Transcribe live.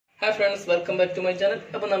Hi friends, welcome back to my channel.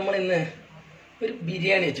 Now we have a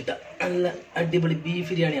biryani. A beef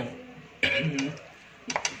biryani.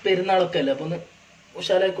 Pernaal so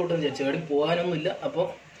ushala cotton jetch. Poana milla.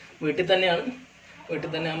 Apo Vititanian.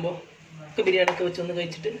 Vitanambo. Biryani coach on the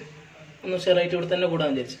gate. No shalai to the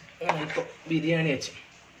Nagudan jetch. Biryani.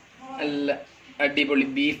 അടിപൊളി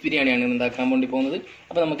beef ബിരിയാണിയാണ് ഉണ്ടാക്കാൻ വേണ്ടി പോകുന്നത്.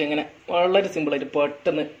 അപ്പോൾ നമുക്ക് എങ്ങനെ വളരെ simple ആയിട്ട്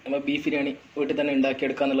പെട്ടെന്ന് ബീഫ് ബിരിയാണി വീട്ടിൽ തന്നെ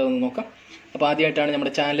ഉണ്ടാക്കിയെടുക്കുക എന്നുള്ളതൊന്ന് നോക്കാം. അപ്പോൾ ആദ്യമായിട്ടാണ്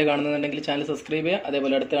നമ്മുടെ ചാനൽ കാണുന്നതെങ്കിൽ ചാനൽ സബ്സ്ക്രൈബ് ചെയ്യുക.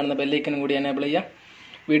 അതേപോലെ അടുത്ത് കാണുന്ന ബെൽ ഐക്കണും കൂടി എനേബിൾ ചെയ്യുക.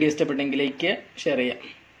 വീഡിയോ ഇഷ്ടപ്പെട്ടെങ്കിൽ ലൈക്ക് ചെയ്യുക, ഷെയർ ചെയ്യുക.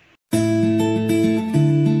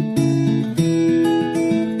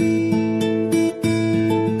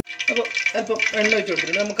 അപ്പോൾ അല്പം എണ്ണ ഒഴിച്ച്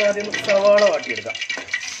കൊടുത്തിട്ട് നമുക്ക് ആദ്യം സവാള വാട്ടിയെടുക്കാം.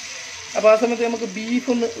 അപ്പോൾ ആ സമയത്ത് നമുക്ക് ബീഫ്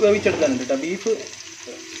ഒന്ന് വേവിച്ചെടുക്കാനുണ്ട് കേട്ടോ.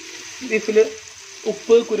 ബീഫിൽ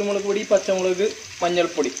ഉപ്പ്, കുരുമുളക് പൊടി, പച്ചമുളക്,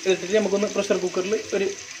 മഞ്ഞൾപ്പൊടി ഇതിട്ടിട്ട് നമുക്കൊന്ന് പ്രഷർ കുക്കറിൽ ഒരു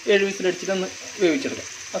 7 വിസിലടിച്ചിട്ട് ഒന്ന് വേവിച്ചെടുക്കാം.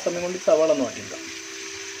 ആ സമയം കൊണ്ട് സവാള ഒന്ന് വാട്ടിയെടുക്കാം.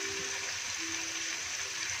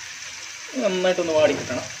 നന്നായിട്ടൊന്ന്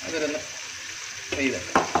വാടിക്കിട്ടണം. അതിലൊന്ന്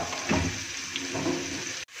ചെയ്തെടുക്കാം.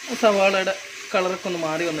 സവാളയുടെ കളറൊക്കെ ഒന്ന്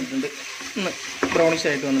മാറി വന്നിട്ടുണ്ട്, ഒന്ന് ബ്രൗണിഷ്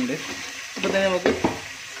ആയിട്ട് വന്നിട്ടുണ്ട്. അപ്പോൾ തന്നെ നമുക്ക്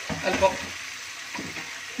അല്പം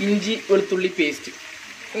ഇഞ്ചി വെളുത്തുള്ളി പേസ്റ്റ്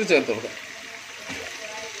ഇത് ചേർത്ത് കൊടുക്കാം.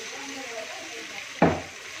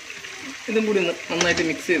 ഇതും കൂടി ഒന്ന് നന്നായിട്ട്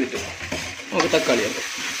മിക്സ് ചെയ്തിട്ട് നമുക്ക് തക്കാളി ആക്കാം.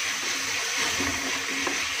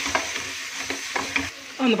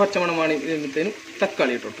 അന്ന് പച്ചമണം വാണി വരുമ്പോഴത്തേനും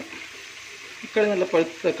തക്കാളി ഇട്ടോട്ടെ. തക്കാളി നല്ല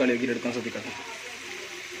പഴുത്ത തക്കാളി ആക്കി എടുക്കാൻ ശ്രദ്ധിക്കട്ടെ.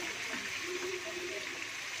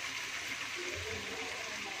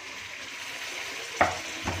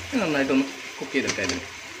 നന്നായിട്ടൊന്ന് കുക്ക് ചെയ്തെടുക്കാം.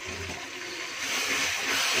 ഇതിന്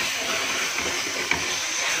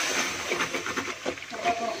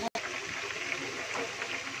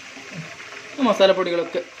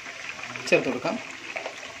മസാലപ്പൊടികളൊക്കെ ചേർത്ത് കൊടുക്കാം.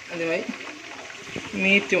 ആദ്യമായി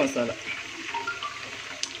മീറ്റ് മസാല.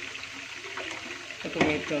 അപ്പോൾ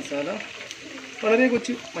മീറ്റ് മസാല വളരെ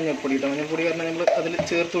കുറച്ച് മഞ്ഞൾപ്പൊടി ഇട്ടാൽ മഞ്ഞൾപ്പൊടി കാരണം നമ്മൾ അതിൽ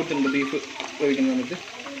ചേർത്ത് വിട്ടിട്ടുണ്ട് ബീഫ് വേവിക്കുന്ന സമയത്ത്.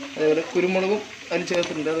 അതേപോലെ കുരുമുളകും അതിൽ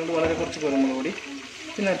ചേർത്തിട്ടുണ്ട്, അതുകൊണ്ട് വളരെ കുറച്ച് കുരുമുളക് പൊടി.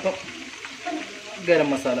 പിന്നെ അല്പം ഗരം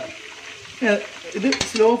മസാല. ഇത്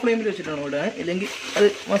സ്ലോ ഫ്ലെയിമിൽ വെച്ചിട്ടാണ് ഇവിടെ, ഇല്ലെങ്കിൽ അത്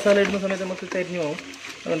മസാല ഇടുന്ന സമയത്ത് നമുക്ക് കരിഞ്ഞു പോകും.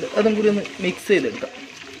 അതുകൊണ്ട് അതും കൂടി ഒന്ന് മിക്സ് ചെയ്തെടുക്കാം.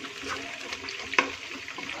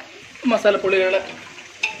 മസാലപ്പൊടികളുടെ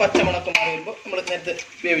പച്ചമണക്കം മാറി വരുമ്പോൾ നമ്മൾ നേരത്തെ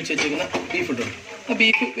വേവിച്ച് വെച്ചിരിക്കുന്ന ബീഫ് ഇട്ടു കൊടുക്കും. ആ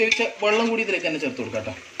ബീഫ് വേവിച്ച വെള്ളം കൂടി ഇതിലേക്ക് തന്നെ ചേർത്ത് കൊടുക്കാം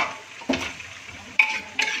കേട്ടോ.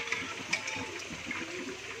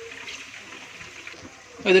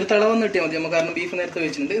 ഇതൊരു തിളവൊന്നും കിട്ടിയാൽ മതി നമുക്ക്, കാരണം ബീഫ് നേരത്തെ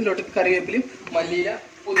വെച്ചിട്ടുണ്ട്. ഇതിലോട്ട് കറിവേപ്പിലയും മല്ലിയില,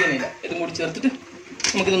 പുതിനയില ഇതും കൂടി ചേർത്തിട്ട്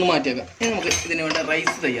നമുക്കിതൊന്ന് മാറ്റിയേക്കാം. ഇനി നമുക്ക് ഇതിന് വേണ്ട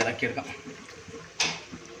റൈസ് തയ്യാറാക്കിയെടുക്കാം.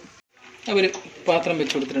 അവർ പാത്രം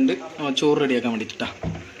വെച്ച് കൊടുത്തിട്ടുണ്ട് ചോറ് റെഡിയാക്കാൻ വേണ്ടിയിട്ടാണ്.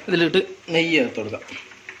 ഇതിലിട്ട് നെയ്യ് ചേർത്ത് കൊടുക്കാം.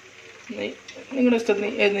 നെയ്യ് നിങ്ങളുടെ ഇഷ്ടത്തിന്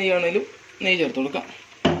ഏത് നെയ്യാണെങ്കിലും നെയ്യ് ചേർത്ത് കൊടുക്കാം.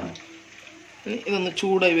 ഇതൊന്ന്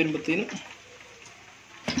ചൂടായി വരുമ്പോഴത്തേനും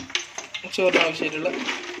ചോറിന് ആവശ്യമായിട്ടുള്ള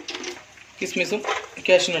കിസ്മിസും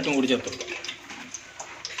കാഷ്യൂനട്ടും കൂടി ചേർത്ത് കൊടുക്കാം.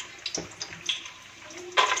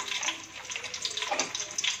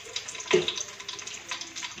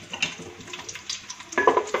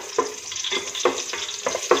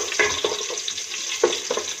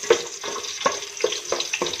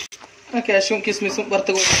 കാഷ്യൂം കിസ്മിസും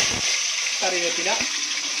വറുത്ത് കൊടുക്കും. കറിവേപ്പില,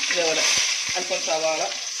 അതേപോലെ അല്പം സവാള,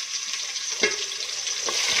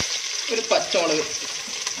 ഒരു പച്ചമുളക്.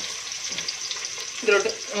 ഇതിലോട്ട്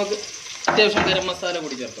നമുക്ക് അത്യാവശ്യം ഗരം മസാല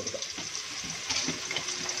കൂടി ചേർത്ത് കൊടുക്കാം.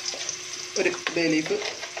 ഒരു ബേ ലീഫ്,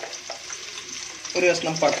 ഒരു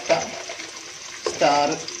കഷ്ണം പട്ട, സ്റ്റാർ,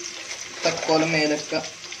 തക്കോലം, ഏലക്ക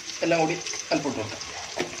എല്ലാം കൂടി അല്പം ഇട്ട് കൊടുക്കാം.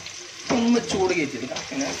 ഒന്ന് ചൂട് കയറ്റിയെടുക്കാം.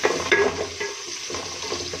 പിന്നെ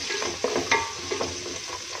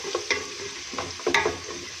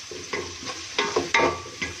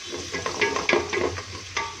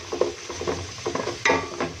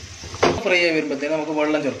ഫ്രൈ ആയി വരുമ്പോഴത്തേക്ക് നമുക്ക്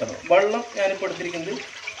വെള്ളം ചേർക്കണം. വെള്ളം ഞാനിപ്പോൾ എടുത്തിരിക്കുന്നത്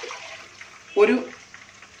ഒരു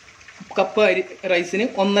കപ്പ് റൈസിന്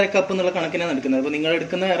 1.5 കപ്പ് എന്നുള്ള കണക്കിനാണ് എടുക്കുന്നത്. അപ്പോൾ നിങ്ങൾ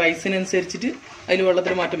എടുക്കുന്ന റൈസിനനുസരിച്ചിട്ട് അതിൽ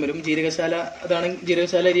വെള്ളത്തിൽ മാറ്റം വരും. ജീരകശാല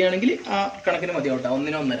അരിയാണെങ്കിൽ ആ കണക്കിന് മതിയാവട്ടെ,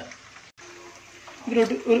 1:1.5.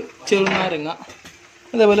 ഇതിലോട്ട് ഒരു ചെറുനാരങ്ങ,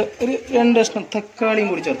 അതേപോലെ ഒരു 2 കഷ്ണം തക്കാളിയും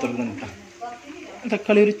കൂടി ചേർത്ത് കൊടുക്കുന്നുണ്ട്.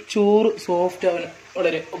 തക്കാളി ഒരു ചോറ് സോഫ്റ്റ് ആവാൻ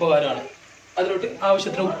വളരെ ഉപകാരമാണ്. അതിലോട്ട്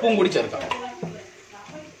ആവശ്യത്തിന് ഉപ്പും കൂടി ചേർക്കാം.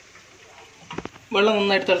 വെള്ളം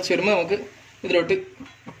നന്നായിട്ട് തിളച്ച് വരുമ്പോൾ നമുക്ക് ഇതിലോട്ട്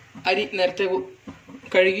അരി നേരത്തെ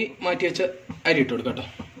കഴുകി മാറ്റി വെച്ച അരി ഇട്ട് കൊടുക്കാം കേട്ടോ.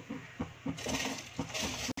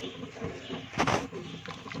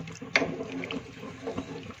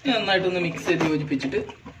 നന്നായിട്ടൊന്ന് മിക്സ് ചെയ്ത് യോജിപ്പിച്ചിട്ട്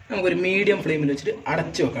നമുക്കൊരു മീഡിയം ഫ്ലെയിമിൽ വെച്ചിട്ട്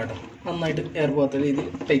അടച്ച് വെക്കാം കേട്ടോ. നന്നായിട്ട് എയർ പോകാത്ത രീതിയിൽ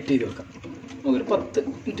ടൈറ്റ് ചെയ്ത് വെക്കാം. നമുക്കൊരു 10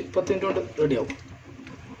 മിനിറ്റ് കൊണ്ട് റെഡിയാവും.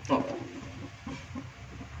 നോക്കാം.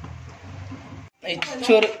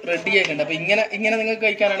 നെയ്ച്ചോറ് റെഡി ആയിട്ടുണ്ട്. അപ്പോൾ ഇങ്ങനെ നിങ്ങൾക്ക്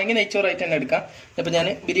കഴിക്കാനാണെങ്കിൽ നെയ്ച്ചോറായിട്ട് തന്നെ എടുക്കാം. അപ്പോൾ ഞാൻ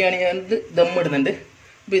ബിരിയാണി ദം ഇടുന്നുണ്ട്.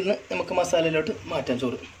 അപ്പോൾ ഇന്ന് നമുക്ക് മസാലയിലോട്ട് മാറ്റാം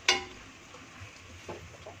ചോറ്.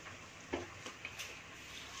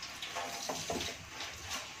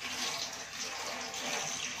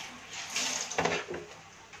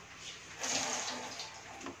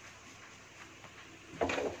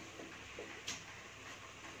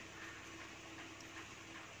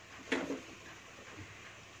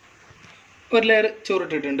 ഒരു ലെയർ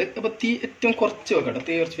ചോറിട്ടിട്ടുണ്ട്. അപ്പോൾ തീ ഏറ്റവും കുറച്ച് വെക്കട്ടോ.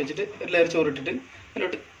 തീ കുറച്ച് വെച്ചിട്ട് ഒരു ലെയർ ചോറിട്ടിട്ട്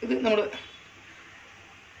അതിലോട്ട് ഇത് നമ്മൾ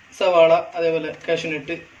സവാള, അതേപോലെ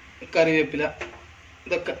കാഷ്യൂനട്ട്, കറിവേപ്പില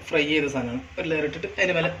ഇതൊക്കെ ഫ്രൈ ചെയ്ത സാധനമാണ്. ഒരു ലെയർ ഇട്ടിട്ട്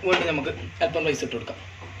അതിന് മേലെ വീണ്ടും നമുക്ക് അല്പം റൈസ് ഇട്ട് കൊടുക്കാം.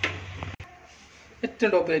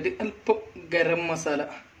 ഏറ്റവും ടോപ്പിലായിട്ട് അല്പം ഗരം മസാല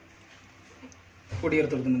പൊടി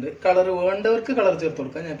ചേർത്ത് കൊടുക്കുന്നുണ്ട്. കളർ വേണ്ടവർക്ക് കളർ ചേർത്ത്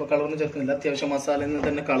കൊടുക്കാം. ഞാൻ ഇപ്പോൾ കളറൊന്നും ചേർക്കുന്നില്ല. അത്യാവശ്യം മസാലയിൽ നിന്ന്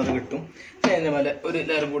തന്നെ കളർ കിട്ടും. അതിന് മേലെ ഒരു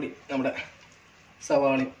ലെയർ കൂടി നമ്മുടെ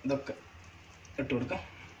സവാളയും ഇതൊക്കെ ഇട്ട് കൊടുക്കാം.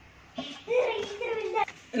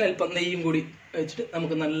 അല്പം നെയ്യും കൂടി വെച്ചിട്ട്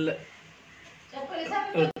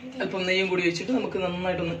നമുക്ക്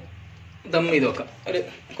നന്നായിട്ടൊന്ന് ദം ചെയ്ത് വെക്കാം.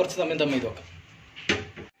 കുറച്ച് സമയം ദം ചെയ്ത് വെക്കാം.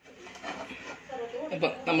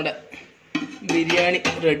 അപ്പം നമ്മുടെ ബിരിയാണി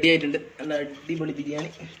റെഡി ആയിട്ടുണ്ട്. നല്ല അടിപൊളി ബിരിയാണി,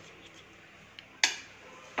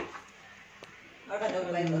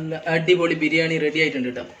 നല്ല അടിപൊളി ബിരിയാണി റെഡി ആയിട്ടുണ്ട്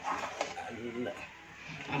കേട്ടോ. നല്ല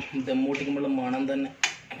ദമ്മൂട്ടിക്കുമ്പോഴുള്ള മണം തന്നെ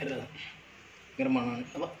ഭയങ്കര മണമാണ്.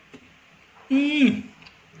 അപ്പം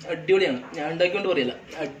അടിപൊളിയാണ്. ഞാൻ ഉണ്ടാക്കിക്കൊണ്ട് പറയില്ല,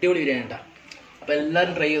 അടിപൊളി ബിരിയാണി കേട്ടോ. അപ്പോൾ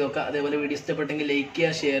എല്ലാവരും ട്രൈ ചെയ്ത് നോക്കുക. അതേപോലെ വീഡിയോ ഇഷ്ടപ്പെട്ടെങ്കിൽ ലൈക്ക്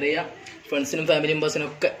ചെയ്യുക, ഷെയർ ചെയ്യുക, ഫ്രണ്ട്സിനും ഫാമിലി മെമ്പേഴ്സിനും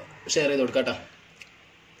ഒക്കെ ഷെയർ ചെയ്ത് കൊടുക്കാം കേട്ടോ.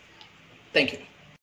 Thank you.